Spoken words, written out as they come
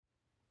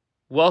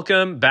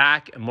Welcome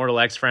back, Immortal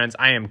X friends.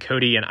 I am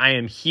Cody, and I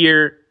am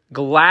here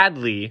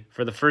gladly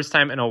for the first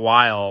time in a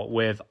while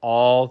with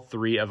all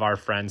three of our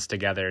friends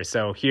together.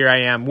 So here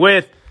I am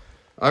with...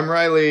 I'm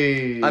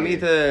Riley. I'm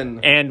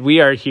Ethan. And we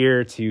are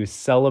here to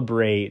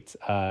celebrate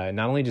not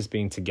only just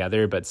being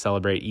together, but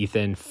celebrate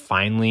Ethan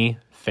finally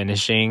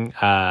finishing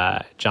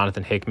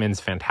Jonathan Hickman's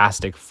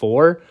Fantastic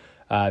Four.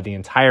 The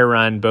entire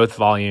run, both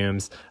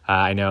volumes.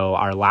 I know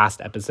our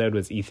last episode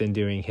was Ethan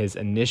doing his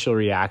initial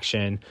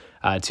reaction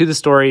to the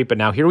story, but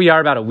now here we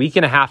are about a week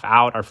and a half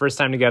out, our first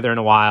time together in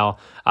a while,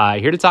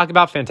 here to talk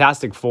about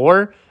Fantastic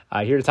Four,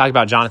 here to talk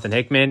about Jonathan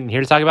Hickman, and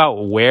here to talk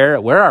about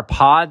where our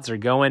pods are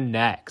going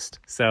next.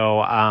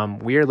 So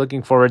we are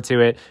looking forward to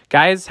it.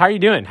 Guys, how are you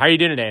doing? How are you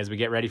doing today as we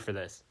get ready for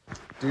this?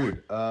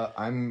 Dude,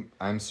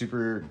 I'm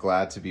super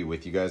glad to be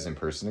with you guys in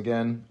person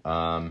again.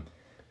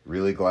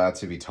 Really glad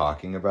to be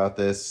talking about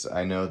this.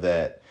 I know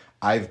that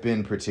I've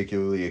been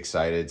particularly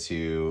excited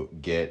to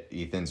get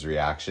Ethan's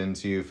reaction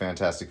to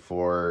Fantastic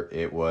Four.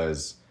 It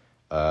was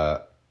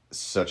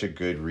such a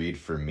good read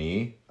for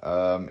me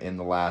in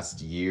the last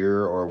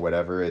year or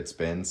whatever it's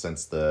been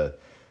since the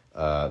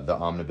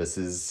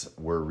omnibuses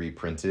were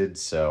reprinted.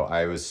 So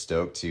I was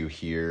stoked to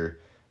hear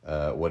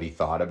what he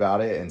thought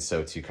about it, and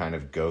so to kind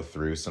of go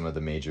through some of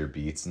the major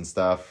beats and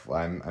stuff.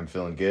 I'm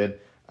feeling good.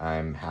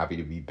 I'm happy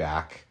to be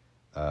back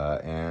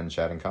and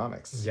chatting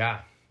comics. Yeah.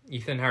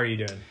 Ethan, how are you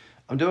doing?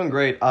 I'm doing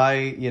great.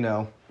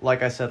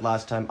 Like I said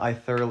last time, I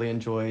thoroughly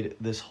enjoyed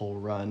this whole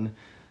run.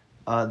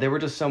 There were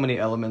just so many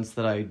elements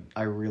that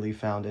I really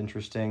found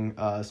interesting,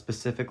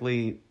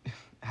 specifically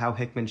how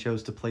Hickman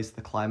chose to place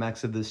the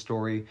climax of this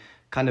story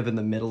kind of in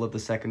the middle of the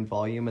second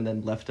volume and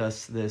then left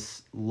us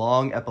this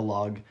long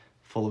epilogue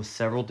full of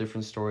several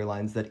different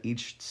storylines that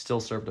each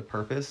still served a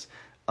purpose.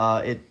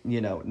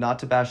 Not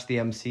to bash the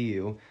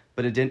MCU,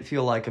 but it didn't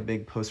feel like a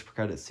big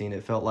post-credit scene.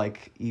 It felt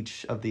like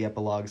each of the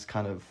epilogues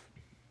kind of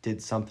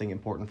did something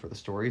important for the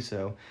story.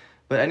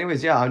 But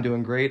anyways, yeah, I'm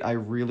doing great. I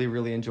really,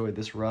 really enjoyed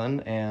this run,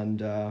 and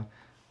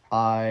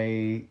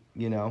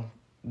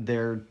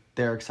they're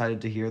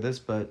excited to hear this,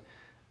 but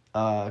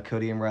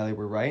Cody and Riley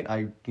were right.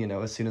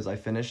 As soon as I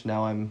finished,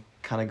 now I'm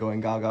kind of going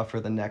gaga for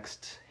the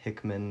next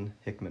Hickman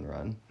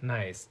run.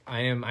 Nice.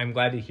 I'm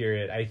glad to hear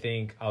it. I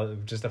think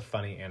just a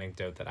funny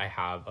anecdote that I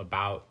have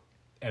about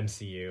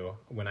MCU.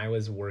 When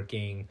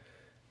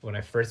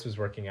I first was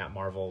working at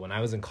Marvel, when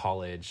I was in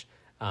college,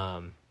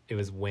 it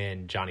was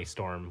when Johnny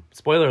Storm,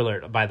 spoiler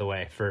alert, by the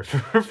way,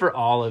 for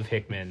all of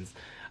Hickman's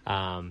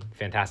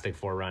Fantastic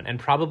Four run, and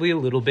probably a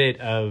little bit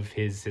of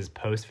his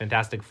post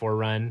Fantastic Four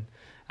run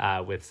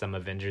with some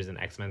Avengers and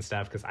X-Men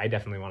stuff, because I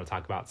definitely want to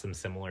talk about some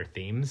similar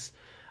themes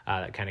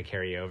that kind of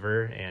carry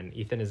over, and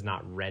Ethan has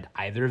not read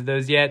either of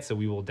those yet, so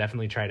we will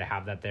definitely try to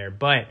have that there.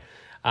 But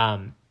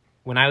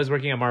when I was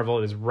working at Marvel,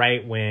 it was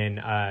right when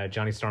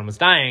Johnny Storm was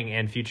dying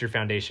and Future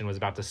Foundation was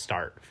about to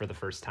start for the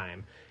first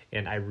time.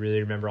 And I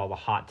really remember all the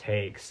hot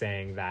takes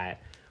saying that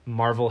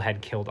Marvel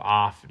had killed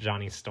off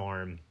Johnny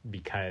Storm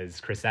because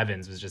Chris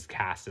Evans was just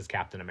cast as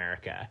Captain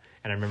America.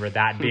 And I remember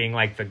that being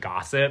like the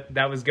gossip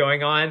that was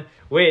going on,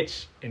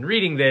 which in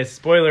reading this,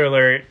 spoiler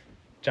alert,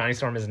 Johnny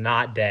Storm is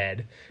not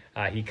dead.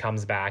 He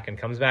comes back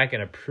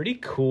in a pretty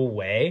cool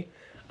way.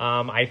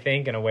 I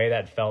think in a way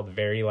that felt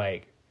very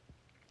like,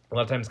 a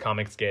lot of times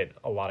comics get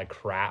a lot of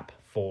crap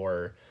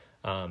for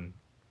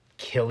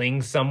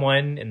killing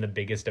someone in the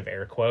biggest of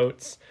air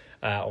quotes,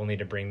 only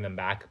to bring them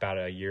back about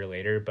a year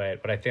later.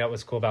 But what I thought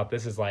was cool about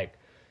this is like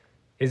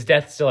his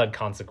death still had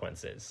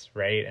consequences,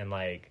 right? And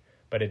like,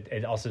 but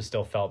it also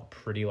still felt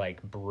pretty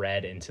like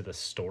bred into the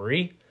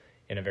story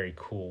in a very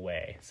cool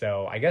way.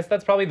 So I guess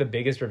that's probably the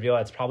biggest reveal.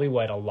 That's probably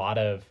what a lot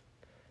of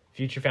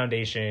Future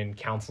Foundation,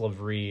 Council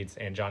of Reeds,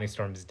 and Johnny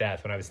Storm's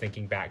death, when I was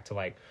thinking back to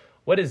like,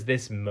 what is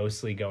this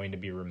mostly going to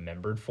be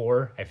remembered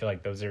for? I feel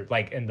like those are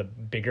like in the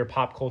bigger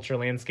pop culture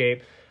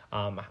landscape.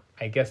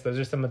 I guess those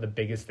are some of the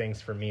biggest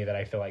things for me that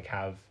I feel like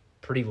have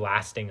pretty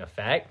lasting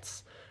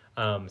effects.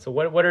 So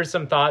what are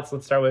some thoughts?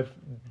 Let's start with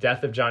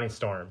death of Johnny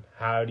Storm.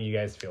 How do you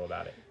guys feel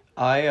about it?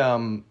 I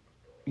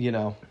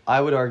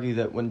would argue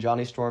that when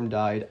Johnny Storm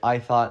died, I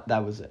thought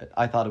that was it.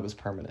 I thought it was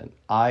permanent.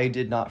 I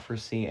did not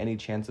foresee any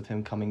chance of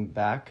him coming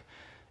back.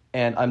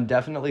 And I'm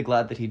definitely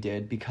glad that he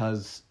did,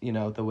 because,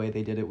 the way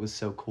they did it was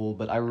so cool.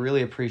 But I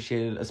really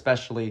appreciated,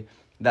 especially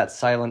that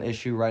silent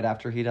issue right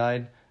after he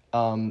died.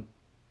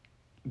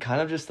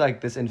 Kind of just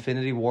like this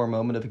Infinity War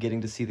moment of getting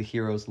to see the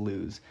heroes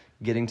lose,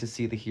 getting to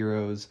see the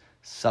heroes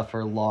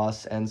suffer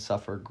loss and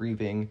suffer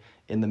grieving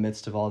in the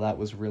midst of all that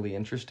was really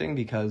interesting,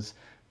 because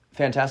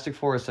Fantastic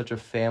Four is such a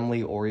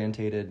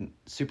family-orientated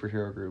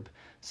superhero group.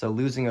 So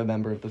losing a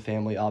member of the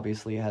family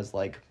obviously has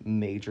like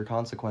major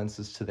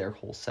consequences to their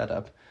whole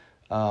setup.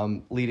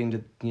 Leading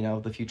to,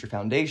 the Future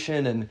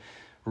Foundation and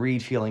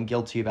Reed feeling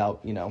guilty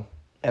about,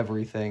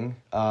 everything.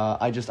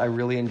 I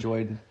really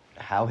enjoyed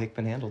how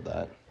Hickman handled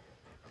that.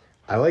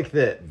 I like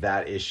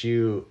that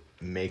issue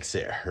makes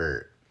it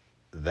hurt.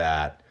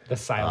 That the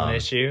silent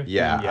issue?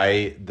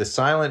 Yeah, the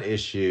silent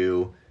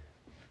issue,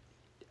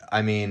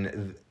 I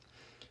mean,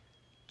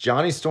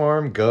 Johnny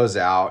Storm goes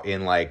out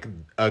in like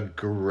a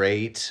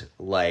great,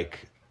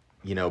 like,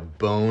 you know,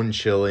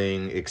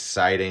 bone-chilling,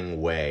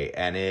 exciting way,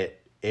 and it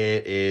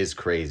is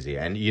crazy.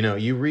 And, you know,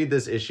 you read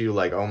this issue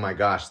like, oh my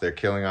gosh, they're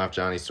killing off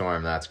Johnny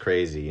Storm, that's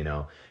crazy, you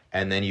know,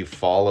 and then you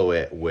follow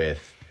it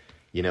with,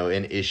 you know,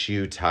 an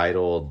issue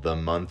titled The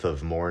Month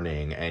of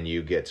Mourning, and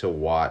you get to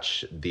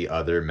watch the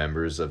other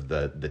members of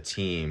the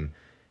team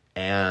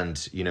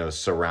and, you know,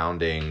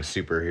 surrounding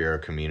superhero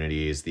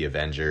communities, the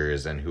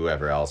Avengers and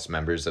whoever else,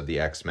 members of the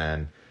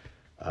X-Men,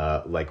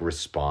 like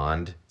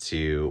respond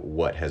to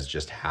what has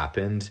just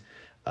happened.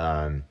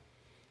 And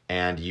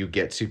you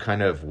get to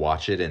kind of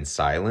watch it in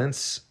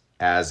silence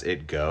as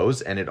it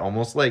goes. And it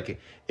almost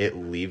like it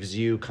leaves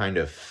you kind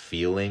of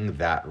feeling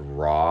that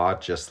raw,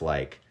 just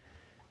like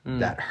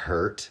that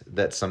hurt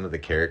that some of the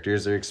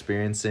characters are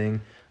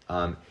experiencing.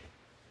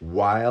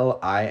 While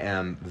I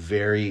am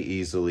very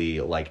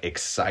easily like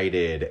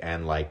excited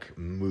and like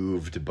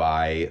moved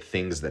by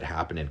things that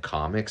happen in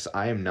comics,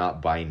 I am not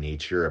by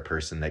nature a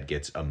person that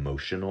gets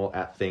emotional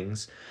at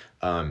things.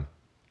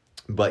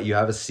 But you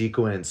have a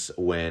sequence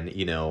when,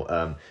 you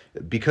know,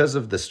 because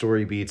of the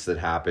story beats that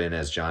happen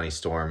as Johnny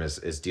Storm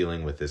is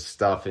dealing with this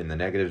stuff in the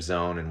negative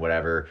zone and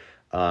whatever,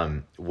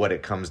 what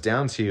it comes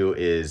down to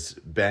is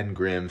Ben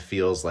Grimm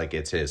feels like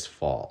it's his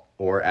fault,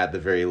 or at the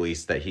very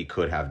least that he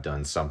could have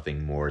done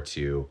something more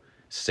to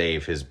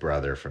save his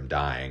brother from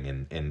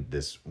dying in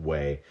this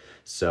way.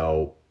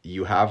 So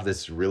you have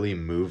this really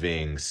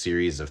moving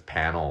series of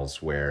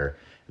panels where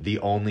the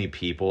only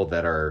people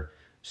that are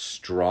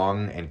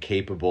strong and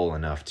capable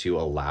enough to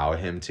allow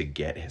him to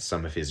get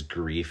some of his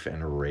grief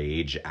and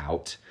rage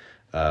out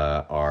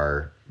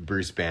are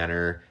Bruce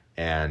Banner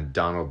and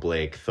Donald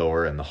Blake,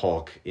 Thor, and the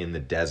Hulk in the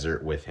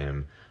desert with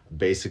him,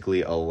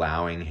 basically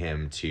allowing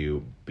him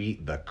to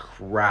beat the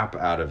crap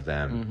out of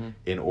them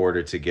in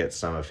order to get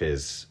some of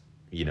his,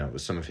 you know,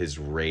 some of his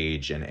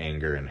rage and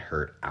anger and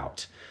hurt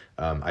out.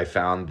 I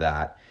found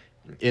that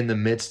in the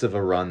midst of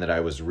a run that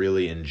I was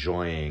really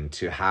enjoying,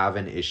 to have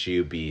an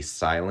issue be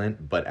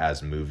silent but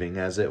as moving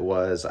as it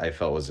was, I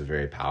felt was a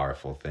very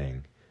powerful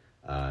thing.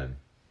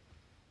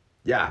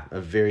 Yeah, a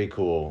very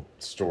cool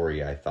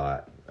story, I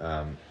thought.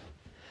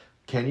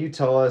 Can you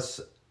tell us,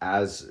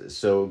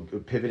 so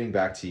pivoting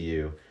back to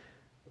you,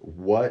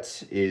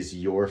 what is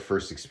your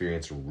first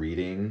experience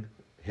reading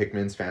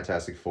Hickman's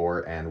Fantastic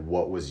Four, and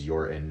what was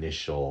your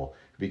initial,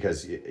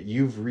 because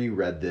you've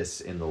reread this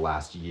in the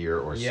last year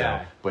or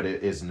so, but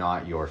it is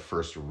not your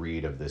first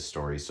read of this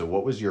story. So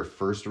what was your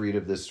first read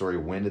of this story?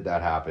 When did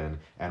that happen?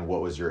 And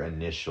what was your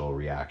initial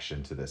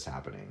reaction to this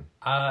happening?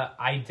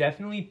 I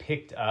definitely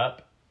picked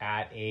up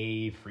at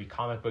a free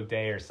comic book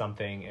day or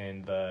something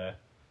in the,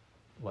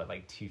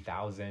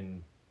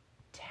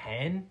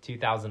 2010,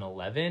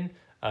 2011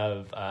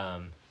 of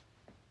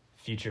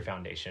Future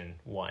Foundation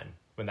 1,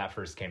 when that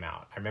first came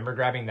out. I remember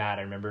grabbing that.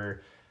 I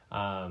remember,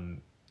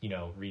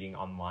 reading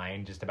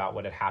online just about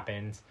what had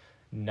happened.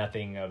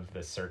 Nothing of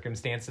the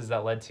circumstances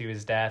that led to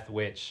his death,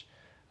 which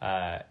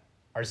are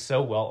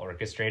so well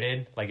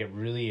orchestrated. Like, it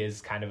really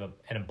is kind of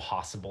an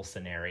impossible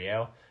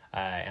scenario.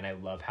 And I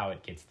love how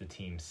it gets the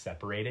team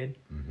separated.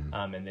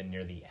 And then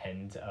near the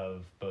end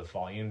of both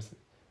volumes,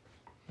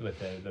 with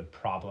the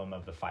problem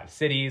of the 5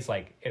 cities,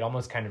 like, it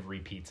almost kind of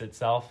repeats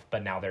itself,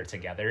 but now they're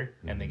together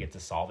and they get to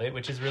solve it,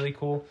 which is really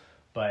cool.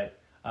 But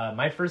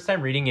my first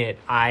time reading it,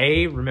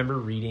 I remember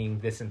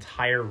reading this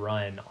entire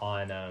run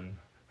on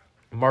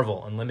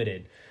Marvel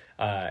Unlimited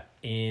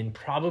in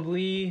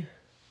probably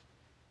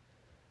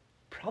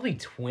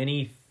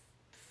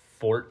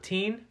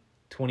 2014,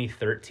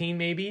 2013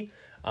 maybe.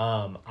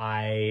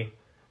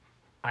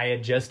 I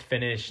had just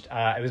finished,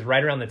 it was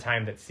right around the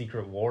time that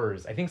Secret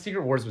Wars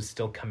was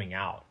still coming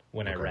out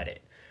when I read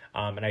it.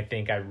 And I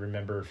think I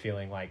remember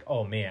feeling like,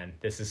 oh man,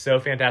 this is so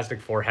Fantastic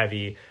Four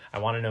heavy. I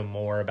want to know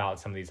more about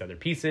some of these other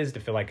pieces to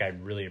feel like I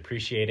really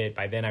appreciate it.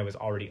 By then I was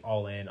already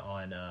all in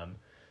on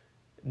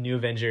New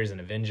Avengers and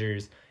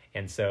Avengers.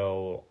 And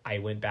so I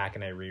went back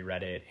and I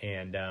reread it.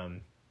 And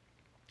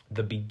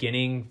the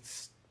beginning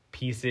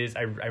pieces,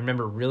 I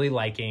remember really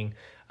liking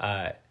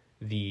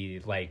the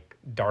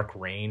Dark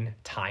Reign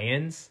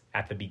tie-ins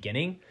at the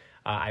beginning.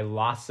 I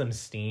lost some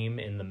steam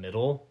in the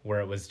middle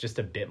where it was just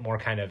a bit more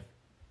kind of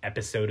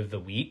episode of the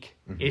week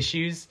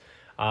issues.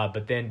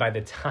 But then by the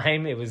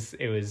time it was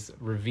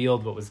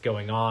revealed what was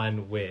going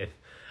on with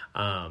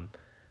the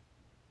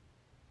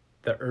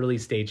early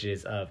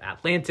stages of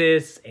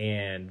Atlantis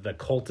and the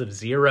Cult of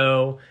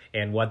Zero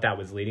and what that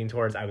was leading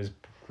towards, I was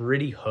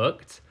pretty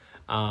hooked.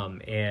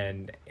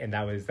 And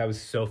that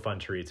was so fun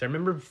to read. So I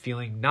remember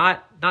feeling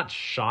not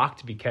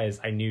shocked because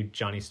I knew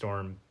Johnny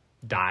Storm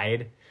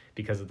died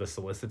because of the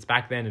solicits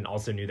back then, and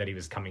also knew that he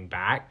was coming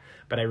back.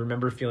 But I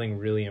remember feeling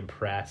really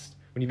impressed.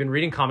 When you've been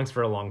reading comics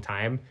for a long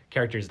time,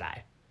 characters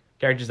die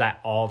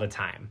all the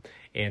time.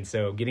 And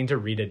so getting to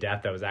read a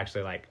death that was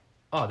actually like,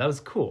 oh, that was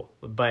cool.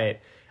 But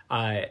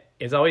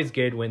it's always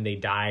good when they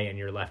die and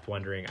you're left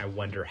wondering, I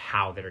wonder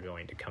how they're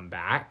going to come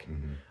back.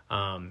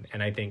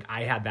 And I think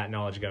I had that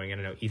knowledge going in.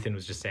 I know Ethan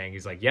was just saying,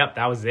 he's like, yep,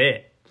 that was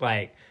it.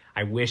 Like,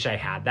 I wish I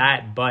had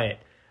that, but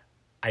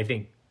I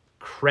think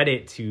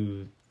credit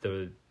to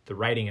the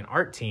writing and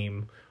art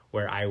team,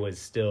 where I was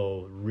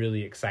still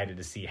really excited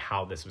to see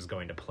how this was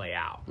going to play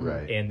out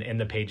in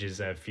the pages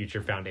of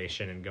Future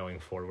Foundation and going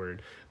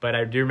forward. But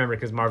I do remember,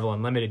 because Marvel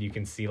Unlimited, you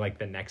can see like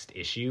the next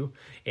issue,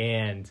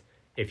 and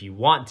if you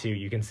want to,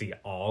 you can see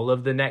all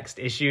of the next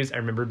issues. I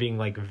remember being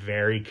like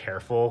very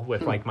careful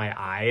with like my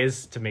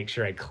eyes to make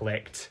sure I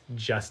clicked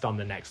just on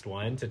the next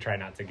one to try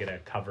not to get a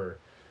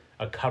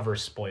cover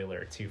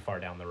spoiler too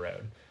far down the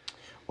road.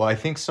 Well, I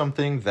think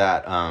something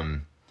that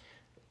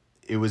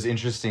it was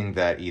interesting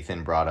that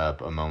Ethan brought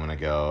up a moment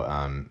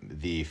ago,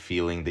 the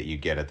feeling that you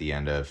get at the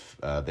end of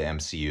the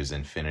MCU's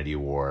Infinity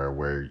War,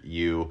 where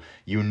you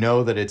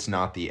know that it's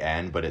not the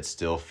end, but it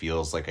still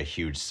feels like a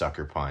huge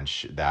sucker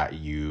punch that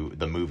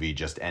the movie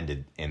just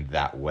ended in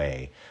that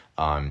way.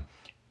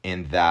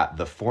 In that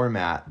the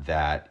format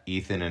that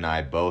Ethan and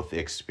I both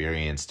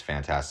experienced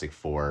Fantastic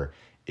Four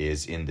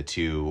is in the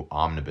two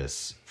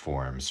omnibus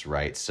forms,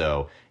 right?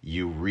 So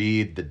you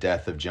read the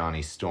death of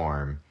Johnny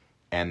Storm,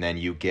 and then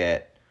you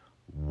get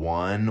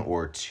 1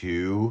 or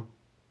 2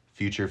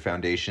 Future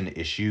Foundation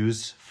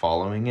issues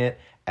following it,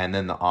 and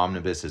then the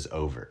omnibus is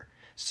over.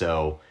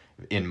 So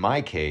in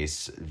my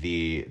case,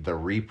 the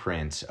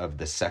reprint of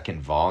the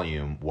second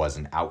volume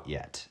wasn't out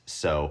yet.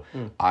 So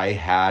I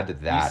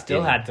had that. You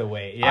still had to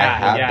wait. Yeah, I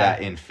had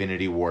that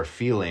Infinity War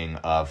feeling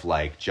of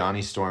like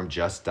Johnny Storm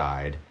just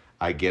died.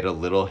 I get a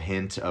little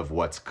hint of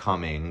what's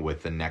coming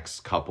with the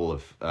next couple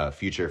of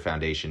Future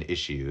Foundation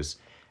issues,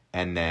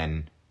 and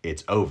then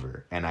it's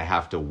over, and I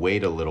have to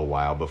wait a little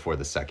while before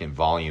the second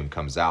volume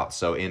comes out.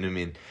 So,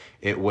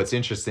 what's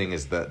interesting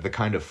is the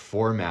kind of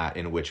format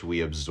in which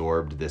we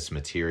absorbed this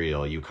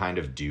material. You kind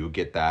of do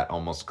get that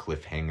almost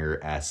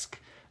cliffhanger-esque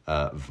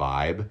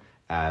vibe.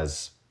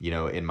 As you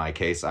know, in my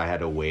case, I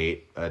had to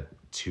wait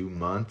 2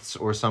 months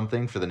or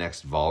something for the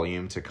next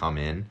volume to come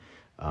in.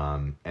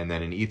 And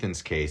then in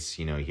Ethan's case,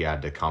 he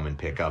had to come and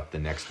pick up the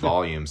next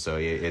volume. So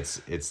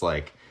it's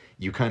like,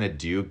 you kind of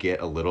do get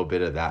a little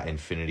bit of that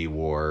Infinity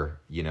War,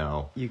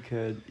 You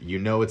could.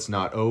 It's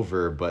not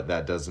over, but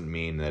that doesn't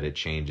mean that it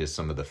changes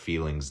some of the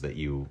feelings that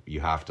you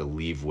have to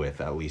leave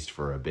with, at least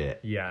for a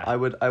bit. Yeah. I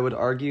would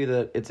argue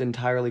that it's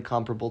entirely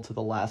comparable to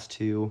the last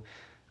 2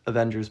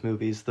 Avengers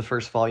movies. The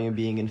first volume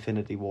being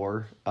Infinity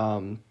War,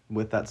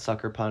 with that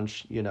sucker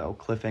punch,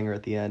 cliffhanger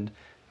at the end.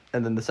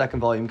 And then the second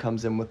volume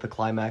comes in with the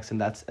climax,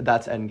 and that's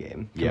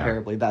Endgame.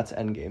 Comparably, that's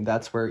Endgame.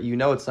 That's where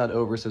it's not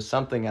over, so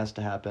something has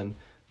to happen.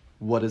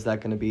 What is that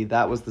going to be?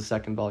 That was the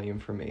second volume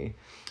for me.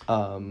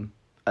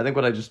 I think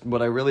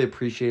what I really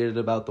appreciated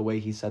about the way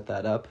he set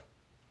that up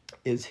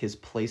is his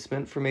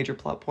placement for major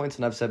plot points.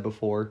 And I've said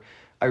before,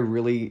 I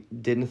really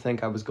didn't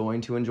think I was going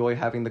to enjoy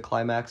having the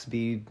climax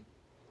be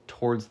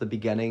towards the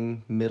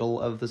middle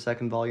of the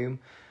second volume.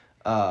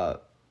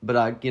 But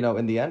I,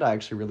 in the end, I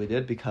actually really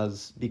did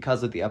because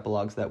of the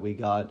epilogues that we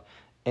got,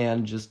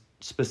 and just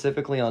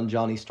specifically on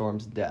Johnny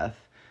Storm's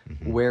death.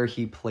 Mm-hmm. Where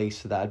he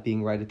placed that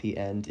being right at the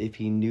end, if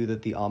he knew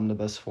that the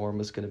omnibus form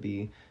was going to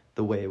be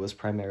the way it was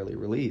primarily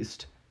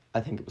released,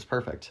 I think it was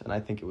perfect, and I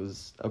think it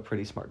was a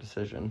pretty smart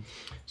decision.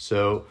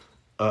 So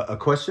a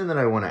question that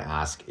I want to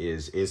ask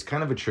is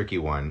kind of a tricky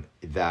one,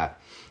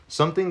 that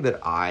something that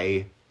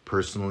I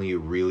personally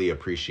really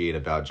appreciate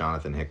about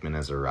Jonathan Hickman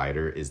as a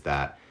writer is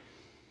that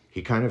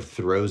he kind of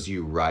throws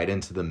you right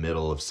into the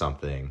middle of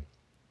something.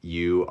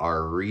 You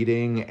are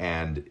reading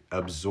and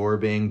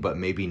absorbing, but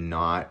maybe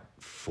not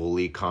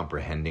fully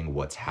comprehending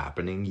what's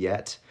happening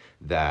yet.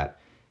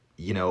 That,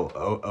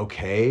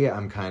 okay,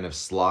 I'm kind of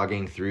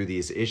slogging through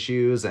these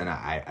issues, and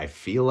I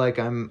feel like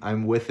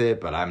I'm with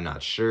it, but I'm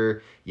not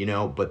sure,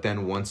 But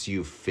then once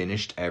you've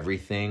finished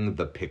everything,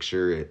 the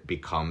picture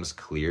becomes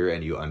clear,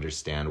 and you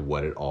understand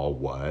what it all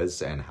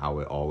was and how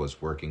it all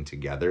was working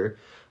together.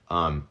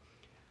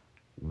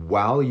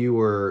 While you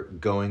were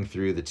going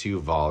through the 2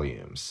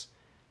 volumes,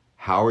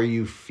 how are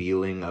you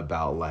feeling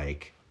about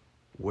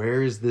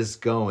where is this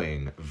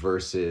going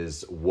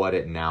versus what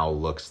it now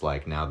looks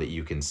like now that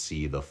you can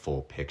see the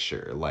full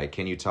picture?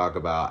 Can you talk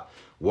about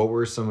what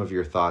were some of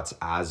your thoughts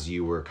as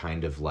you were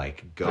kind of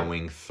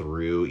going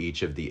through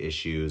each of the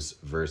issues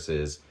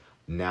versus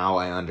now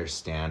I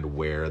understand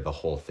where the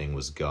whole thing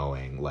was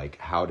going?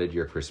 How did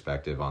your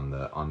perspective on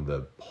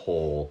the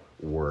whole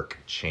work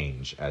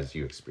change as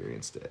you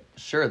experienced it?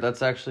 Sure,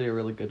 that's actually a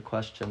really good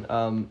question.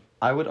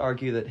 I would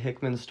argue that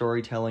Hickman's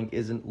storytelling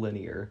isn't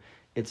linear.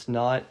 It's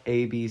not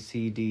A, B,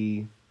 C,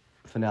 D,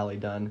 finale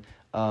done.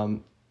 I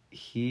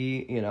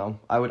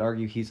would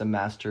argue he's a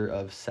master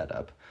of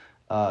setup.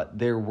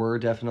 There were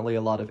definitely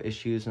a lot of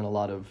issues and a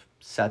lot of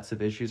sets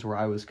of issues where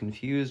I was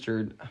confused,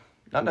 or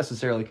not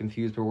necessarily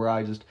confused, but where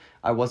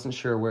I wasn't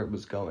sure where it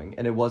was going.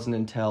 And it wasn't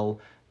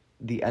until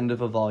the end of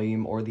a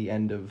volume or the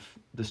end of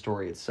the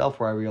story itself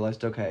where I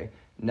realized, okay,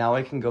 now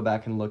I can go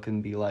back and look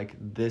and be like,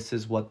 this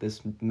is what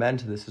this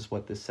meant, this is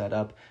what this set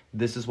up,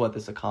 this is what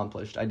this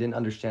accomplished. I didn't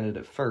understand it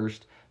at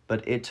first,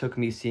 but it took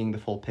me seeing the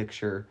full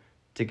picture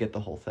to get the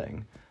whole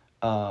thing.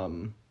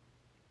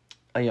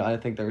 I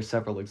think there are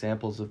several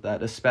examples of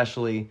that,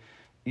 especially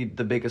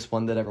the biggest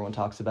one that everyone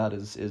talks about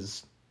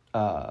is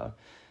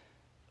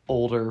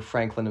older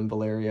Franklin and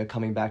Valeria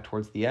coming back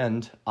towards the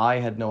end, I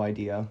had no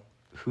idea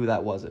who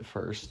that was at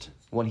first.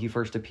 When he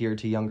first appeared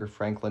to younger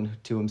Franklin,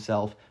 to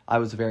himself, I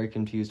was very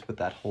confused with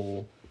that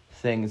whole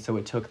thing. So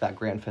it took that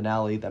grand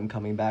finale, them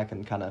coming back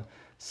and kind of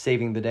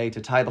saving the day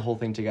to tie the whole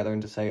thing together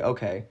and to say,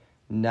 okay,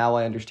 now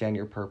I understand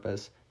your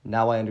purpose.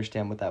 Now I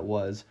understand what that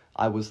was.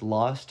 I was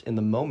lost in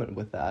the moment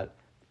with that,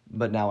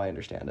 but now I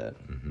understand it.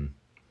 Mm-hmm.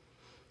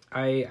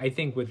 I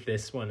think with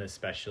this one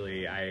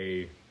especially,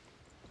 I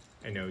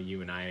know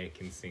you and I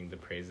can sing the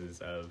praises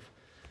of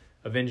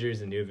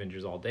Avengers and New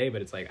Avengers all day,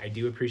 but it's like I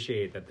do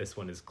appreciate that this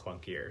one is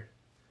clunkier.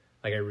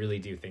 Like I really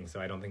do think so.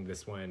 I don't think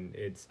this one,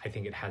 I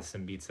think it has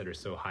some beats that are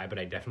so high, but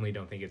I definitely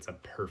don't think it's a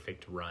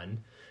perfect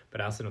run. But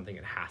I also don't think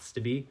it has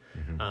to be.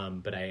 Mm-hmm.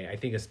 But I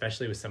think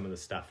especially with some of the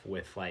stuff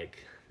with like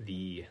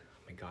the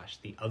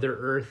Other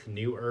Earth,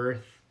 New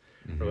Earth,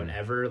 or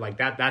whatever, like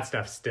that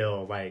stuff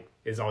still like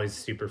is always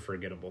super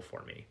forgettable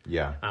for me.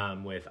 Yeah.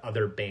 With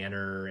Other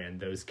Banner and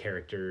those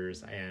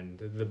characters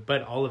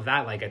but all of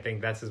that, like I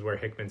think this is where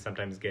Hickman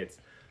sometimes gets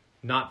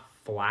not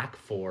flack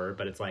for,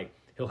 but it's like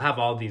he'll have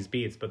all these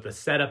beats, but the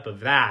setup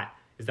of that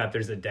is that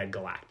there's a dead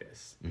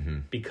Galactus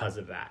because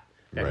of that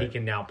right. he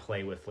can now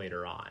play with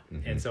later on.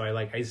 And so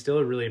I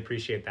still really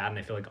appreciate that, and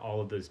I feel like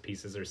all of those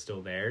pieces are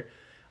still there.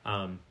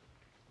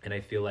 And I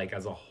feel like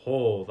as a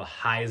whole, the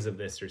highs of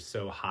this are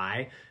so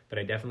high, but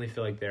I definitely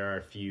feel like there are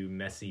a few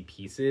messy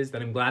pieces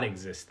that I'm glad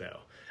exist though,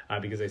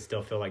 because I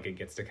still feel like it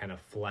gets to kind of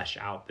flesh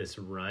out this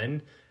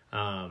run.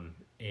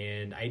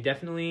 And I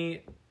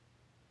definitely,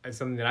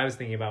 something that I was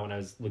thinking about when I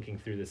was looking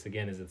through this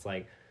again is it's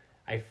like,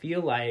 I feel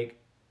like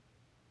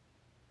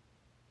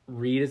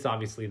Reed is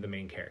obviously the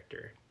main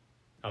character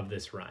of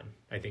this run.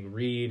 I think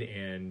Reed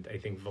and I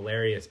think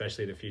Valeria,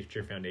 especially the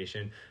Future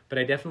Foundation, but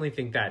I definitely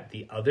think that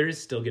the others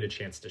still get a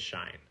chance to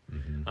shine.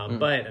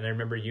 But, and I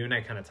remember you and I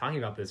kind of talking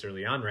about this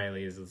early on,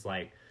 Riley, is it's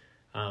like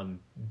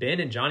Ben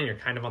and Johnny are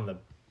kind of on the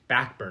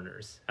back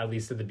burners, at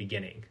least at the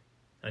beginning,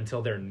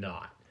 until they're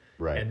not.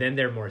 Right. And then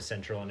they're more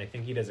central, and I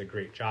think he does a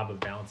great job of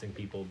balancing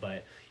people.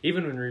 But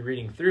even when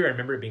rereading through, I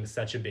remember it being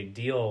such a big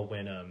deal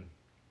when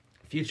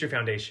Future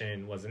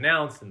Foundation was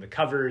announced and the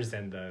covers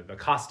and the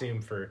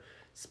costume for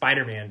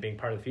Spider-Man being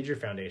part of the Future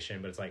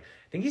Foundation. But it's like,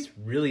 I think he's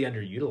really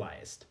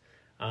underutilized.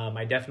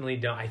 I definitely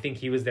don't. I think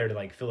he was there to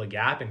like fill a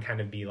gap and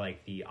kind of be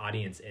like the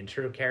audience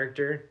intro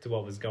character to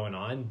what was going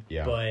on.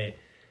 Yeah. But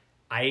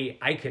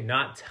I could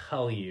not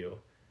tell you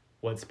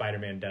what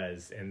Spider-Man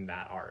does in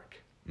that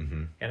arc.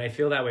 And I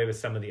feel that way with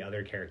some of the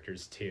other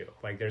characters too.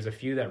 Like there's a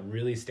few that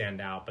really stand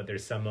out, but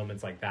there's some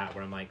moments like that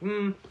where I'm like,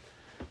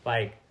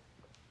 like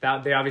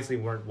that they obviously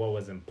weren't what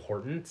was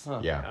important.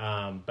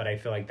 Yeah. But I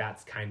feel like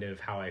that's kind of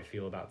how I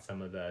feel about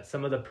some of the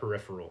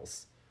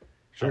peripherals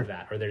Sure. of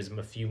that. Or there's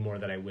a few more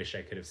that I wish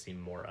I could have seen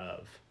more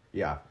of.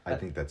 Yeah, I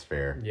think that's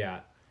fair. Yeah.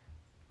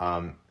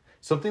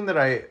 Something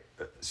that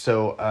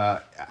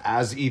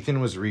as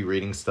Ethan was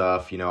rereading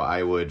stuff,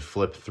 I would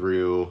flip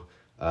through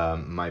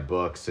my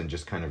books and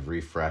just kind of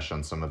refresh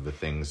on some of the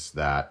things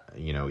that,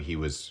 he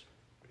was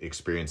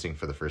experiencing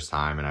for the first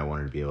time and I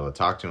wanted to be able to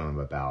talk to him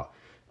about.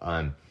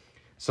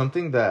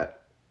 Something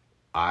that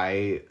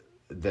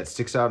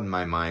sticks out in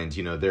my mind,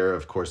 there are,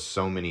 of course,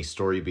 so many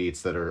story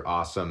beats that are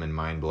awesome and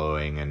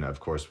mind-blowing, and, of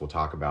course, we'll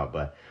talk about.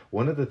 But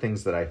one of the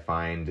things that I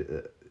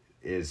find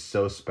is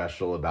so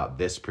special about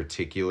this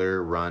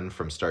particular run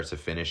from start to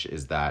finish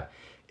is that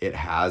it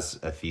has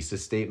a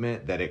thesis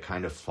statement that it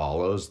kind of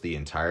follows the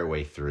entire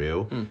way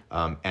through.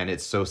 And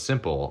it's so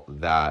simple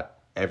that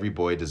every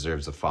boy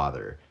deserves a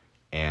father.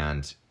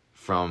 And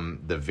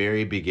from the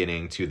very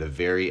beginning to the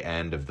very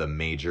end of the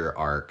major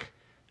arc,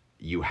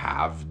 you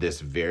have this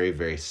very,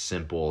 very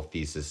simple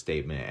thesis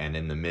statement. And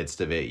in the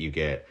midst of it, you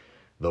get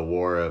the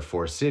War of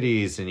Four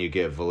Cities, and you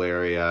get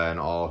Valeria and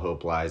All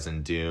Hope Lies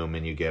in Doom,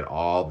 and you get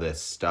all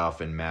this stuff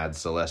and Mad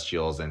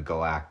Celestials and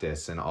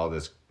Galactus and all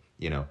this,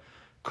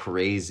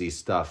 crazy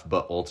stuff.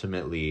 But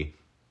ultimately,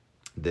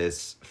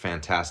 this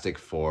Fantastic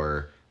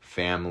Four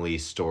family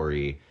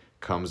story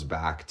comes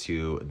back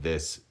to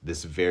this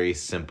very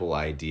simple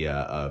idea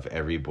of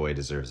every boy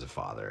deserves a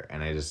father.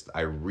 And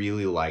I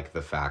really like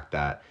the fact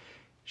that,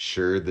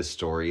 sure, the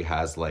story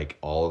has like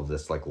all of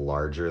this like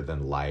larger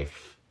than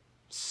life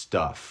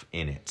stuff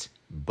in it,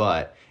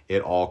 but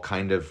it all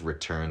kind of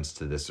returns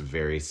to this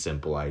very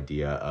simple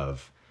idea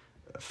of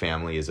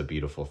family is a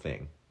beautiful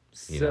thing.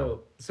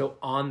 So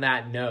on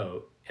that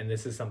note, and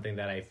this is something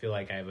that I feel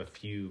like I have a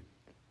few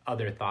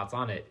other thoughts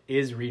on it,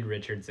 is Reed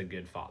Richards a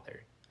good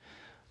father?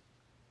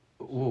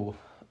 Ooh.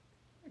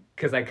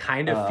 Because I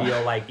kind of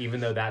feel like, even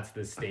though that's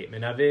the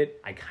statement of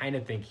it, I kind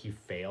of think he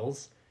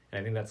fails.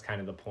 And I think that's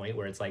kind of the point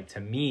where it's like, to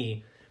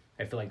me,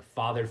 I feel like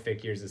father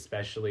figures,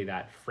 especially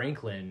that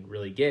Franklin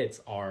really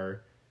gets,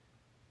 are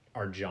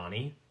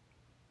Johnny,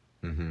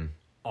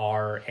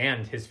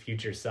 and his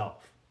future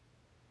self.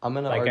 I'm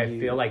gonna argue. I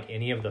feel like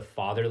any of the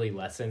fatherly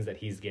lessons that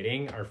he's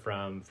getting are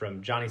from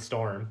Johnny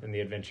Storm and the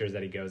adventures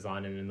that he goes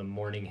on, and in the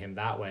mourning him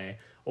that way,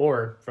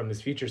 or from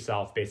his future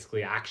self,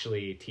 basically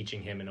actually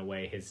teaching him in a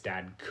way his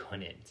dad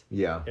couldn't.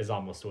 Yeah, is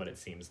almost what it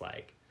seems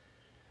like.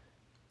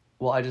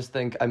 Well, I just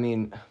think, I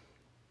mean,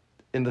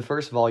 in the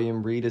first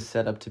volume, Reed is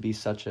set up to be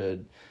such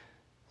an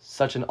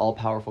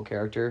all-powerful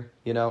character,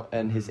 you know,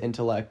 and his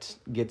intellect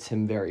gets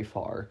him very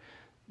far.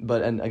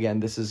 But, and again,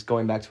 this is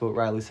going back to what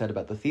Riley said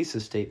about the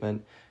thesis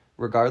statement,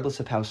 regardless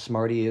of how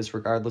smart he is,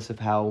 regardless of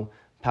how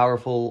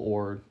powerful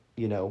or,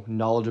 you know,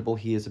 knowledgeable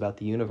he is about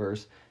the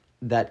universe,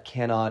 that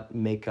cannot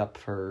make up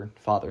for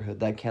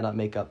fatherhood. That cannot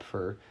make up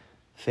for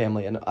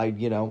family. And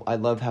I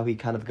love how he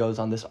kind of goes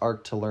on this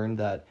arc to learn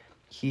that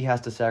he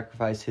has to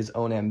sacrifice his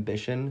own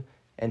ambition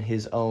and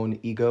his own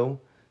ego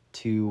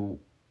to,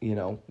 you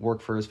know,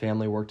 work for his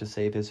family, work to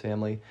save his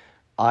family.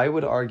 I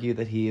would argue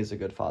that he is a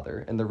good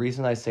father. And the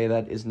reason I say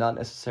that is not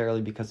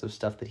necessarily because of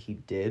stuff that he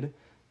did,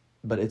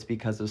 but it's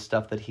because of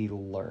stuff that he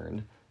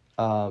learned.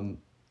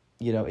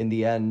 You know, in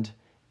the end,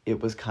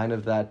 it was kind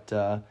of that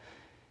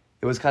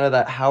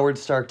Howard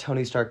Stark,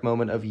 Tony Stark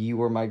moment of "you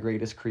were my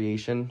greatest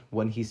creation"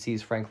 when he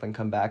sees Franklin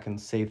come back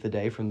and save the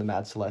day from the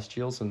Mad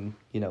Celestials and,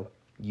 you know,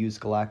 use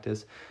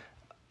Galactus.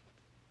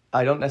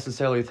 I don't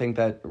necessarily think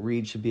that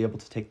Reed should be able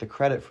to take the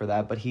credit for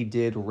that, but he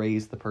did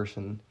raise the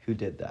person who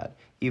did that.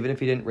 Even if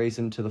he didn't raise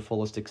him to the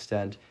fullest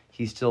extent,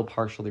 he's still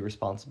partially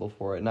responsible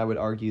for it. And I would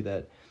argue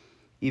that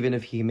even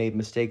if he made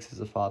mistakes as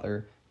a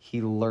father,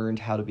 he learned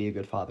how to be a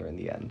good father in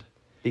the end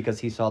because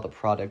he saw the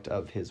product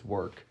of his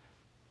work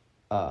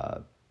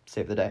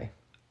save the day.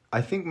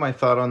 I think my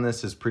thought on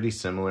this is pretty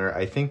similar.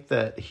 I think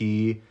that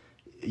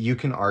you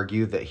can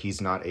argue that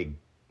he's not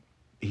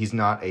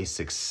a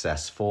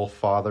successful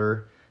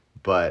father,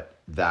 but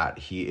that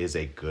he is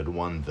a good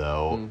one,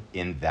 though,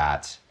 in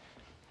that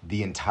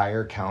the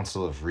entire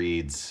Council of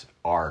Reeds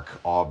arc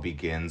all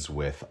begins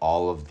with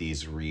all of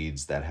these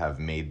Reeds that have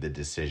made the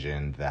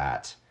decision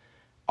that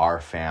our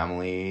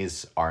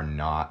families are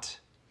not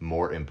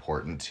more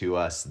important to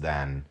us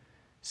than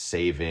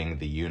saving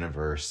the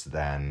universe,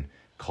 than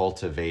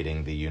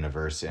cultivating the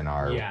universe in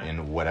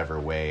whatever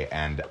way.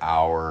 And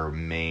our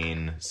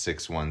main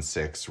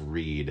 616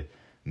 Reed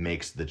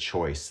makes the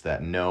choice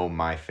that no,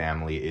 my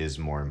family is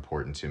more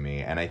important to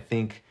me. And I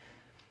think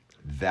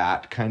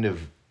that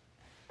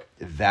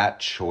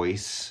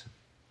choice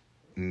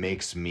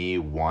makes me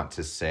want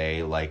to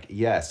say, like,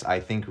 yes,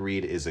 I think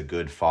Reed is a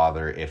good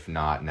father, if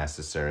not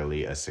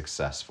necessarily a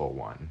successful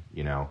one,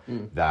 you know,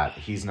 that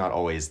he's not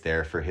always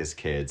there for his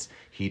kids.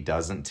 He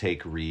doesn't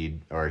take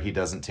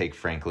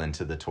Franklin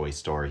to the toy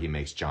store. He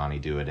makes Johnny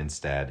do it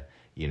instead,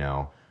 you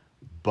know,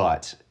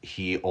 but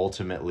he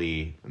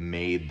ultimately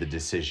made the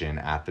decision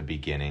at the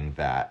beginning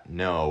that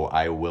no,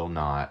 I will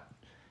not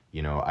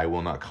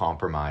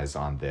compromise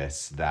on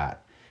this,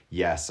 that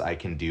yes, I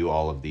can do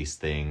all of these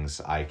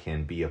things. I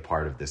can be a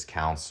part of this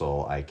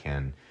council. I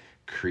can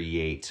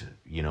create,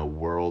 you know,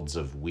 worlds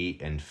of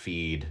wheat and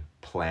feed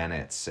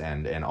planets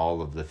and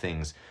all of the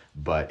things.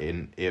 But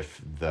if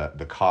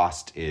the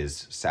cost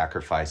is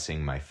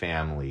sacrificing my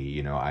family,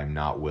 you know, I'm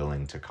not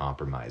willing to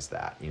compromise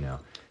that, you know.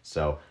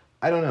 So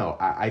I don't know.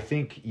 I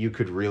think you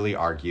could really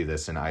argue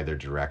this in either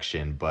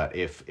direction. But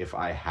if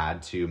I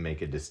had to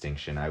make a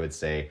distinction, I would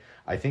say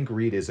I think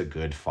Reed is a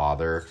good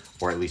father,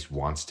 or at least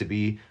wants to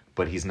be,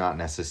 but he's not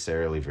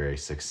necessarily very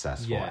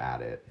successful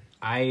at it.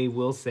 I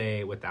will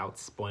say, without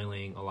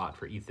spoiling a lot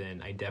for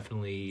Ethan, I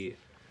definitely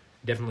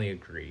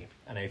agree.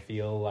 And I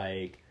feel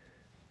like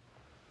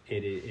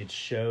it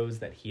shows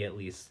that he at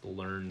least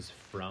learns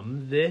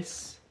from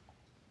this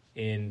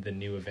in the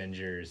New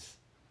Avengers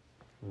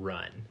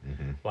run.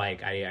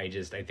 Like, I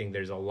think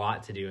there's a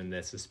lot to do in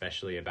this,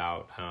 especially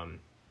about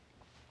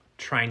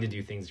trying to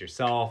do things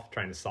yourself,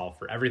 trying to solve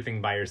for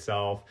everything by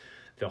yourself.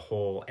 The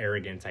whole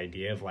arrogant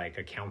idea of like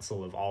a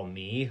council of all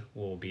me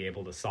will be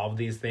able to solve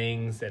these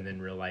things, and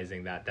then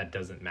realizing that that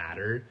doesn't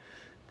matter,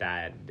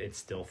 that it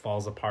still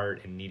falls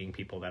apart, and needing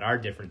people that are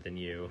different than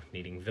you,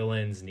 needing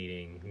villains,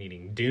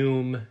 needing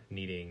Doom,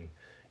 needing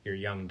your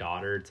young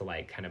daughter to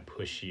like kind of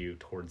push you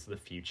towards the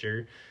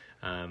future.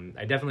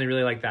 I definitely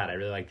really like that. I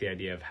really like the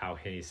idea of how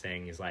he's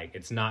saying is like,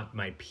 it's not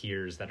my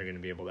peers that are going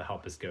to be able to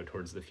help us go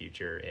towards the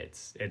future.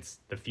 It's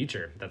the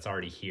future that's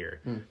already here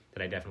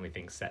that I definitely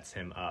think sets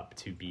him up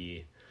to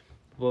be,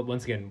 well,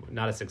 once again,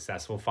 not a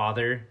successful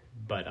father,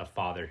 but a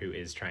father who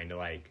is trying to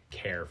like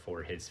care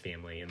for his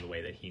family in the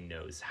way that he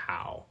knows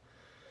how.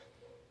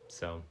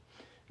 So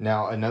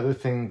now another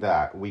thing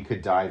that we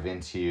could dive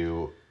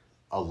into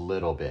a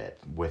little bit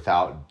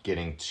without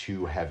getting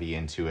too heavy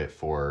into it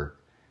for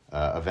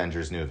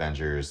Avengers, New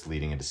Avengers,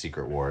 leading into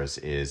Secret Wars,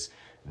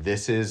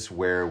 this is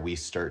where we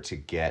start to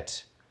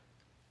get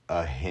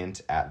a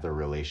hint at the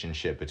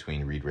relationship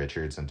between Reed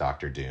Richards and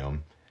Dr.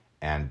 Doom,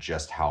 and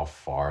just how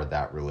far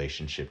that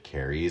relationship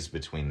carries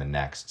between the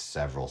next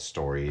several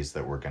stories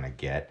that we're going to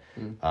get.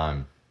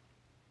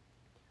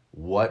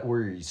 What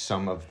were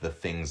some of the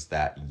things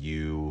that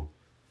you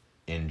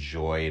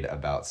enjoyed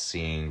about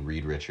seeing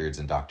Reed Richards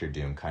and Dr.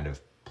 Doom kind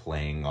of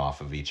playing off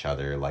of each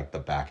other, like the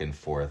back and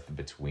forth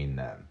between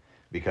them?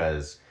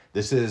 Because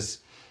this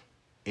is,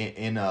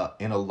 in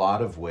a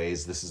lot of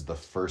ways, this is the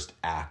first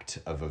act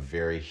of a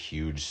very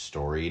huge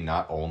story,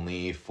 not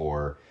only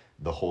for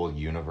the whole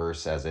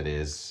universe as it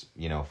is,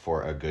 you know,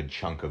 for a good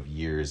chunk of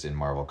years in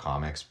Marvel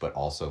Comics, but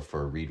also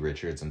for Reed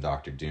Richards and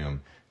Doctor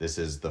Doom, this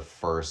is the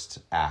first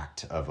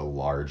act of a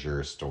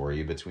larger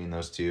story between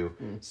those two.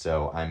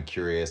 So I'm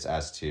curious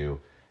as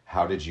to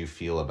how did you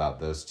feel about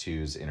those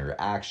two's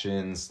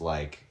interactions,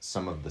 like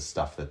some of the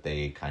stuff that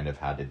they kind of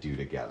had to do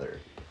together?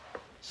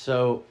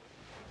 So,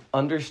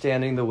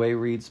 understanding the way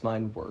Reed's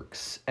mind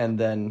works, and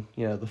then,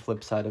 you know, the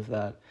flip side of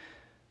that,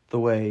 the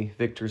way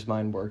Victor's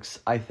mind works,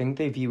 I think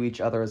they view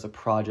each other as a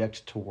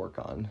project to work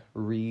on.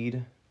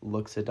 Reed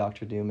looks at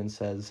Doctor Doom and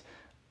says,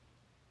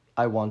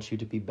 I want you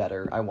to be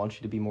better. I want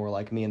you to be more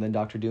like me. And then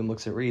Doctor Doom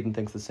looks at Reed and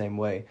thinks the same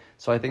way.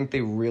 So I think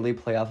they really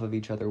play off of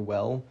each other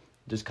well,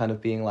 just kind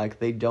of being like,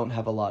 they don't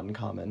have a lot in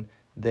common.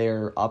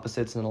 They're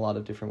opposites in a lot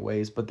of different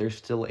ways, but they're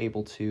still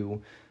able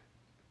to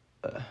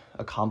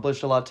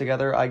accomplish a lot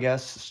together, I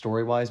guess,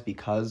 story-wise,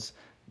 because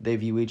they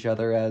view each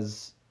other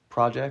as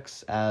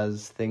projects,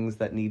 as things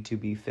that need to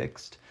be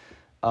fixed.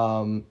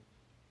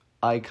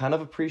 I kind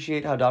of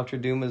appreciate how Doctor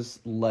Doom is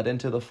let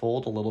into the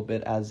fold a little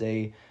bit as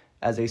a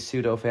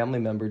pseudo family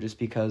member, just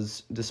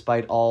because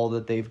despite all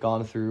that they've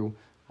gone through,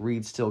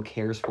 Reed still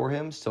cares for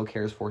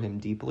him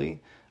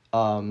deeply.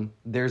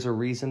 There's a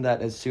reason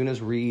that as soon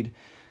as Reed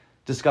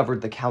discovered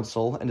the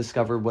council and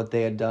discovered what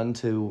they had done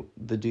to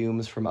the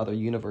Dooms from other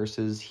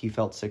universes, he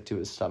felt sick to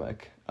his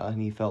stomach,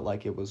 and he felt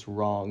like it was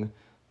wrong,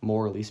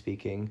 morally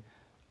speaking.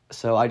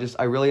 So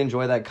I really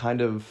enjoy that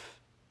kind of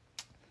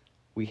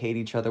we hate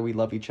each other, we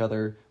love each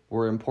other,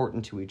 we're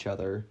important to each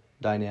other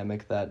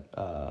dynamic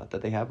that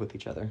they have with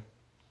each other.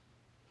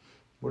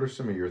 What are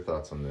some of your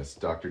thoughts on this,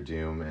 Dr.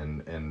 Doom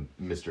and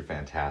Mr.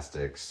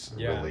 Fantastic's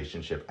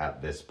relationship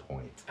at this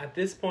point? At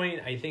this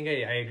point, I think I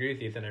agree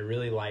with Ethan. I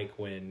really like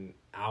when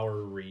our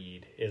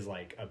Reed is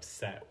like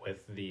upset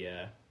with the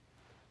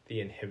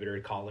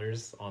inhibitor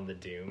collars on the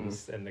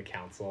Dooms and the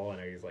council,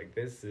 and he's like,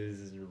 this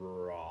is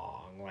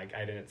wrong, like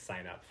I didn't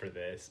sign up for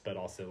this, but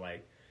also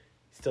like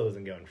still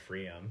doesn't go and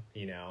free him,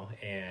 you know.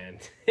 And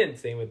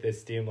same with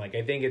this Doom, like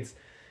I think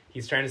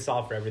he's trying to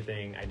solve for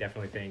everything. I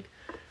definitely think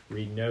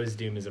Reed knows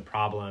Doom is a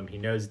problem, he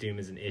knows Doom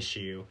is an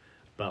issue,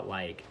 but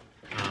like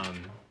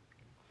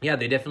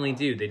they definitely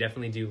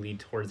do lead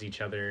towards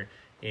each other.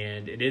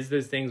 And it is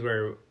those things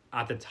where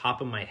at the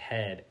top of my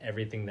head,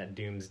 everything that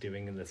Doom's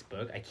doing in this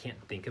book, I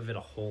can't think of it a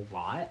whole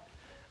lot.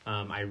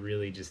 I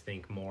really just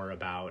think more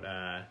about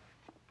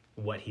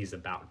what he's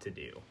about to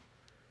do.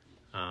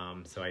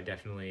 So I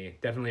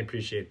definitely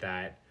appreciate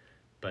that.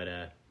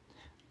 But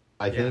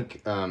I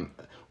think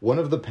one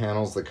of the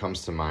panels that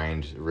comes to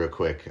mind real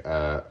quick,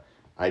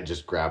 I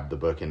just grabbed the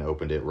book and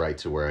opened it right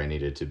to where I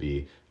needed to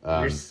be.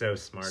 You're so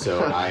smart. So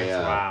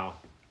wow.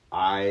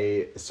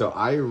 I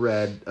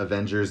read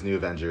Avengers, New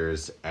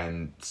Avengers,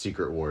 and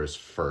Secret Wars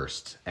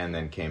first, and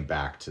then came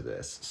back to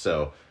this.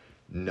 So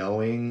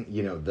knowing,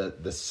 you know,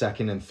 the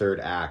second and third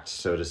act,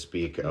 so to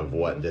speak, of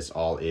what this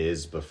all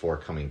is before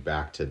coming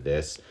back to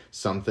this,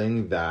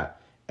 something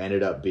that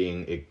ended up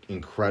being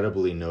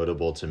incredibly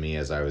notable to me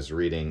as I was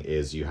reading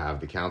is you have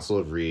the Council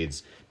of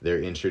Reeds.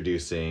 They're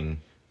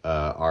introducing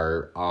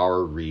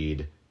our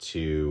Reed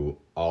to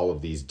all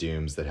of these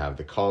Dooms that have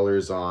the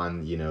collars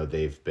on. You know,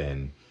 they've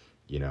been,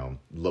 you know,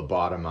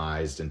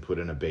 lobotomized and put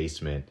in a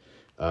basement.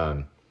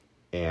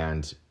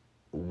 And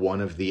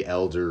one of the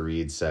elder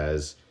Reed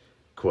says,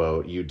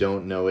 quote, "You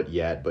don't know it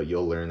yet, but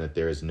you'll learn that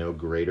there is no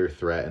greater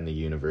threat in the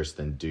universe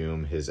than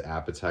Doom. His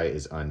appetite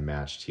is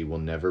unmatched. He will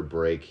never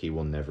break. He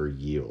will never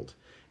yield."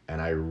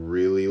 And I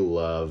really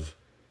love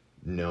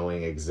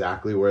knowing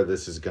exactly where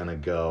this is going to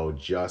go,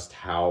 just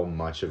how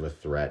much of a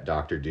threat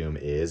Dr. Doom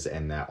is,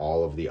 and that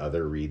all of the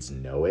other Reeds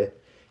know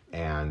it.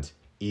 And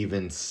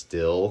even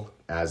still,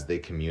 as they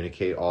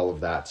communicate all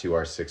of that to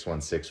our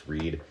 616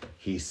 Reed,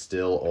 he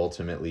still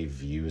ultimately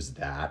views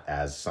that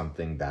as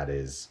something that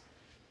is,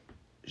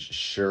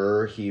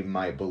 sure, he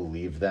might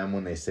believe them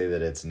when they say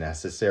that it's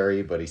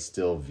necessary, but he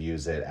still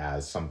views it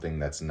as something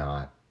that's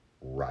not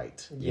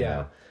right. You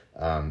know?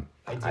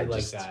 I do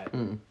like that.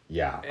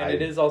 Yeah. And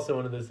it is also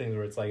one of those things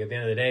where it's like, at the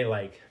end of the day,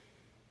 like,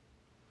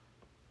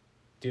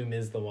 Doom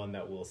is the one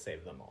that will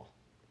save them all.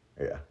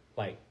 Yeah.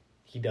 Like,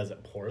 he does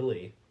it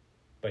poorly,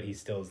 but he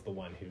still is the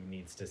one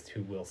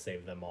who will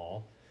save them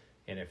all.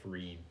 And if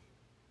Reed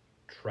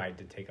tried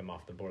to take him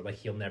off the board, like,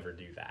 he'll never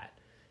do that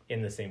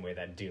in the same way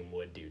that Doom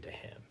would do to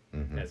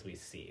him, as we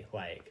see.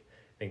 Like,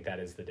 I think that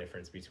is the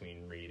difference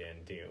between Reed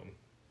and Doom.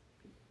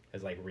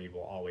 Is like Reed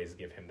will always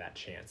give him that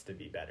chance to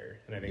be better.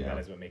 And I think that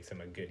is what makes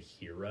him a good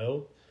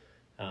hero.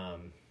 Yeah.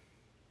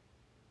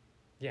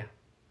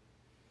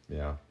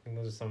 I think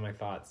those are some of my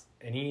thoughts.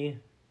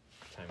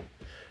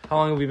 How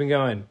long have we been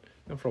going?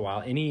 For a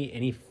while.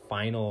 Any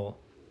final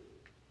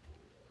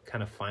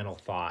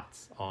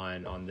thoughts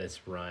on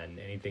this run?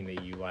 Anything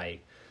that you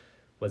like?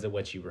 Was it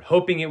what you were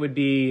hoping it would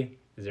be?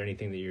 Is there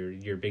anything that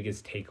your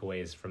biggest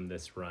takeaways from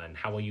this run?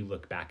 How will you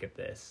look back at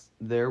this?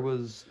 There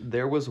was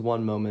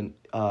one moment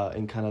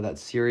in kind of that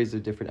series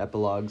of different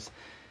epilogues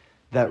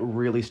that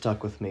really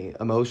stuck with me.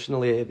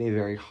 Emotionally, it hit me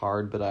very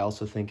hard, but I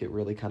also think it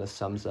really kind of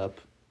sums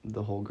up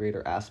the whole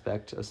greater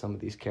aspect of some of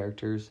these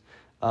characters,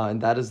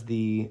 and that is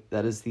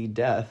the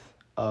death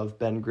of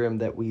Ben Grimm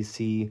that we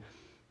see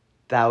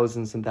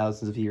thousands and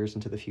thousands of years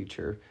into the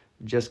future.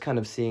 Just kind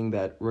of seeing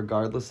that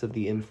regardless of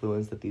the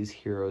influence that these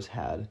heroes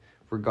had,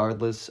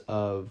 regardless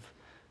of,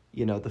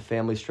 the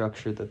family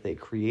structure that they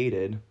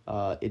created,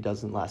 it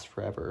doesn't last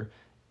forever.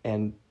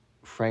 And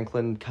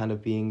Franklin kind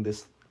of being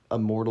this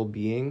immortal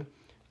being,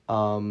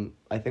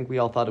 I think we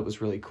all thought it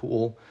was really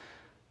cool.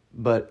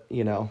 But,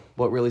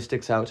 what really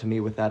sticks out to me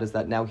with that is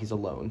that now he's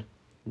alone.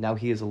 Now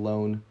he is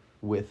alone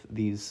with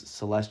these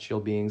celestial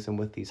beings and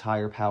with these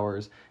higher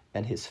powers,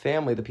 and his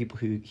family, the people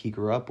who he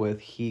grew up with,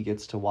 he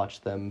gets to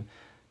watch them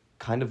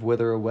kind of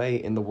wither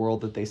away in the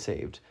world that they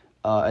saved.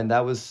 And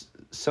that was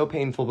so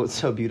painful but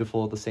so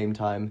beautiful at the same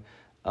time.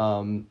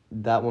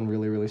 That one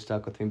really, really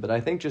stuck with me. But I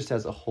think just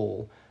as a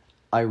whole,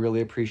 I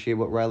really appreciate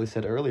what Riley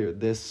said earlier.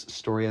 This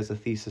story has a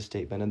thesis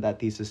statement, and that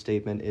thesis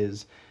statement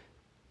is,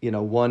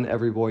 1,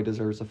 every boy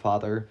deserves a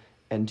father,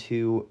 and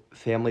 2,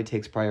 family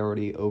takes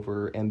priority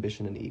over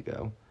ambition and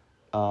ego.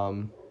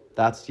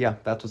 That's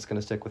what's going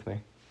to stick with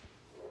me.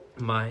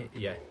 You want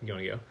to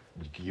go?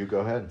 You go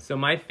ahead. So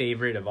my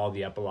favorite of all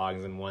the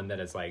epilogues, and one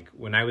that is like,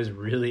 when I was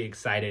really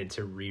excited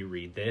to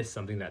reread this,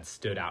 something that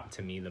stood out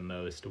to me the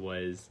most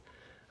was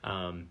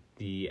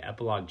the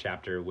epilogue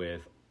chapter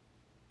with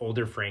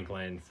older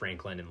Franklin,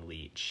 and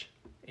Leech.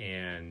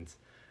 And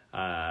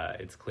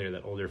it's clear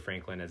that older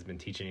Franklin has been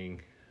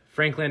teaching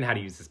Franklin how to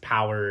use his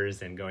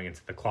powers and going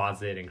into the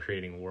closet and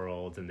creating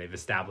worlds, and they've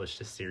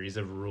established a series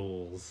of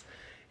rules.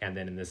 And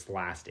then in this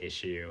last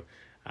issue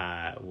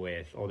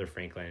with older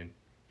Franklin,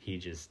 he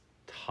just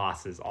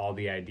tosses all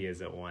the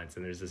ideas at once,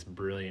 and there's this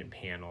brilliant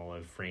panel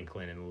of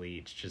Franklin and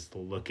Leech just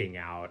looking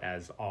out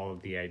as all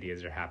of the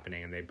ideas are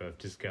happening, and they both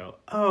just go,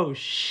 oh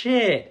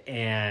shit.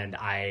 And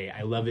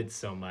I love it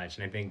so much,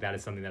 and I think that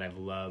is something that I've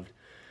loved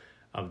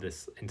of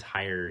this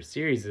entire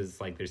series,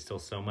 is like there's still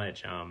so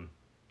much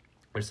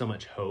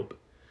hope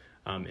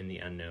in the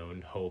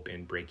unknown, hope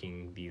in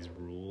breaking these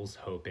rules,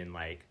 hope in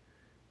like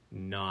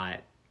not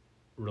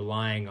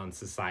relying on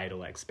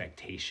societal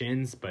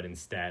expectations, but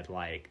instead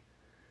like,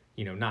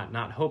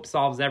 not hope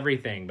solves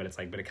everything, but it's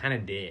like, but it kind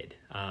of did.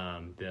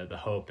 The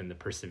hope and the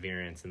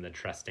perseverance and the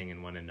trusting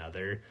in one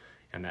another,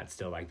 and that's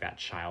still like that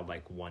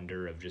childlike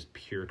wonder of just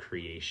pure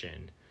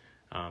creation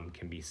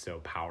can be so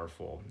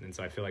powerful. And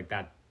so I feel like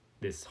that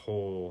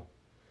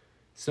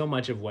so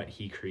much of what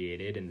he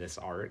created in this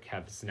arc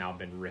has now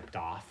been ripped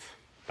off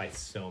by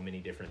so many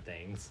different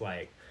things.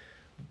 Like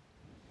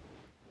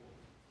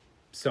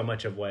so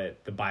much of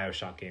what the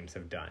BioShock games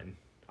have done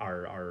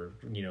are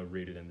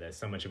rooted in this.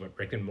 So much of what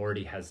Rick and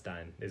Morty has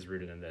done is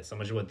rooted in this. So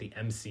much of what the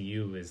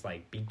MCU is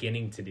like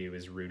beginning to do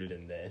is rooted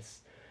in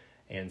this.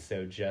 And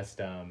so just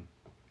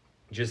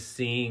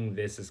seeing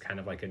this as kind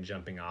of like a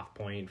jumping off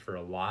point for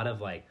a lot of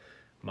like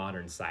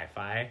modern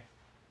sci-fi,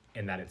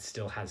 and that it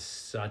still has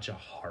such a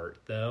heart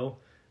though,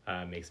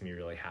 makes me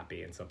really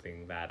happy, and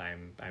something that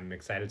I'm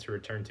excited to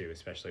return to,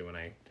 especially when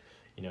I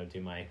do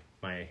my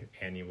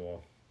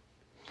annual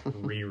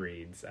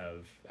rereads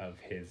of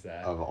his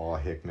of all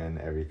Hickman,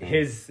 everything,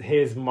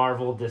 his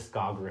Marvel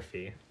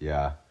discography.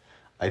 Yeah,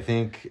 I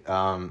think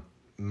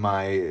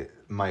my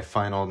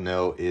final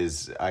note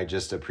is I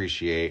just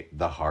appreciate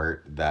the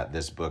heart that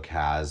this book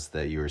has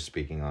that you were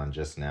speaking on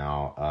just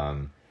now.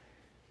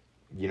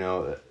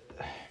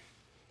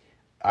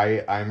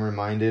 I'm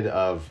reminded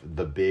of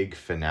the big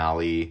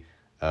finale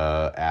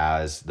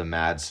as the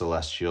Mad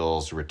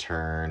Celestials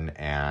return,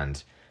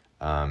 and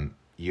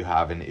you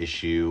have an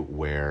issue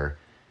where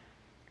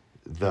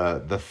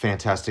the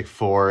Fantastic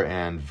Four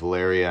and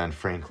Valeria and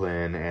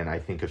Franklin and I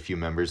think a few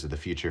members of the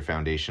Future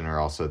Foundation are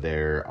also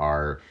there,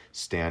 are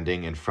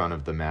standing in front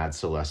of the Mad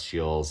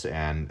Celestials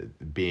and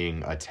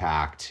being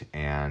attacked,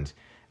 and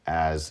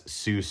as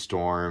Sue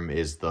Storm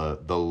is the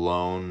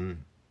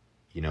lone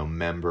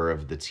member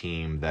of the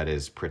team that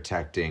is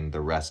protecting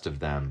the rest of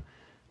them,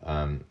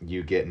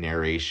 you get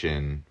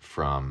narration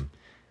from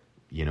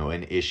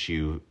an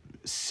issue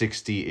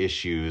 60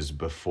 issues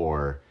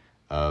before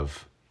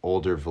of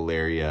older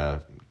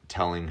Valeria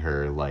telling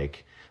her,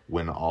 like,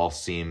 when all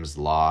seems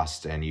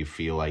lost and you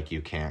feel like you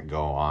can't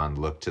go on,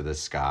 look to the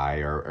sky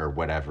or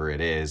whatever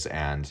it is.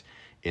 And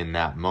in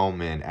that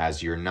moment,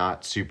 as you're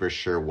not super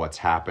sure what's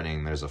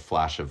happening, there's a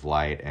flash of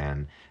light,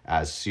 and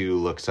as Sue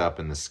looks up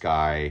in the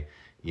sky,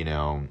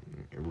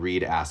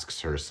 Reed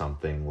asks her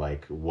something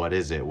like, what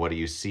is it? What do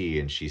you see?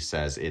 And she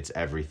says, it's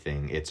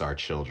everything. It's our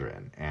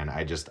children. And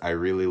I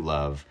really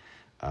love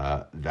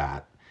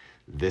that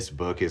this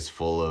book is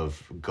full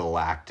of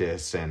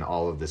Galactus and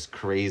all of this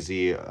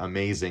crazy,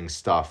 amazing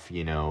stuff,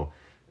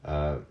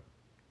 the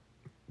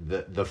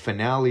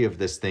finale of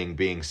this thing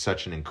being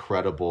such an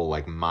incredible,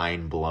 like,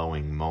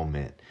 mind-blowing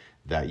moment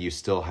that you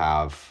still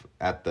have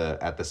at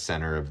the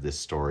center of this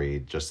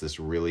story, just this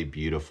really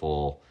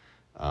beautiful,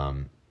 a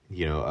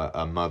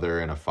mother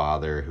and a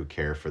father who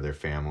care for their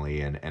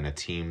family, and a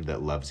team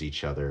that loves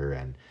each other,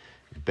 and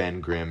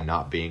Ben Grimm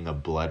not being a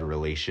blood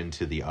relation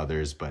to the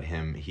others, but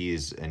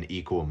he's an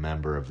equal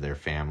member of their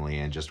family,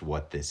 and just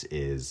what this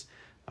is.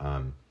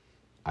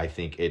 I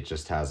think it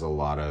just has a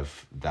lot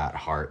of that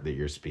heart that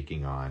you're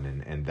speaking on,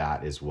 and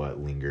that is what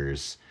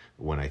lingers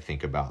when I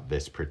think about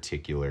this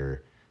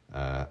particular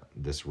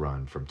this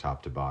run from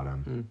top to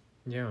bottom.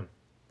 Yeah.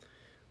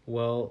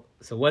 Well,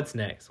 so what's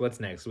next?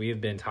 We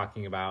have been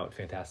talking about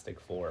Fantastic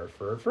Four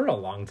for a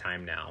long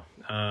time now.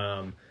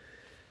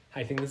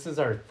 I think this is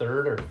our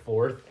third or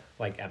fourth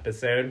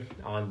episode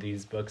on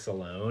these books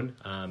alone.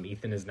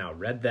 Ethan has now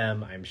read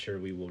them. I'm sure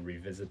we will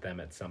revisit them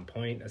at some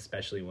point,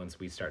 especially once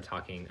we start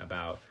talking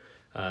about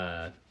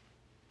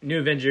New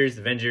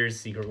Avengers,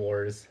 Secret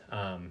Wars.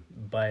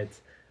 But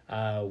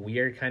we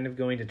are kind of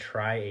going to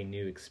try a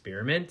new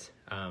experiment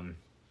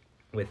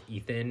with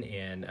Ethan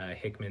and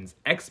Hickman's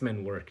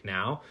X-Men work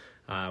now.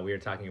 We are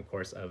talking, of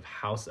course, of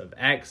House of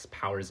X,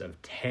 Powers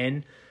of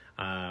 10,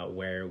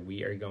 where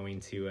we are going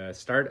to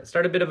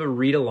start a bit of a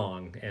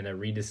read-along and a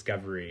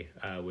rediscovery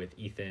with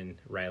Ethan,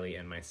 Riley,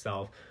 and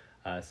myself.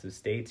 So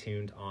stay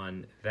tuned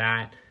on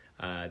that.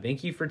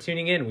 Thank you for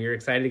tuning in. We are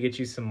excited to get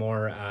you some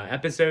more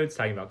episodes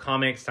talking about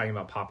comics, talking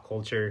about pop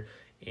culture,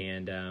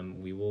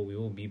 and we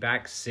will be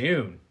back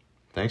soon.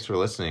 Thanks for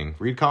listening.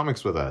 Read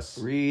comics with us.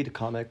 Read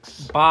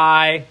comics.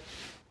 Bye.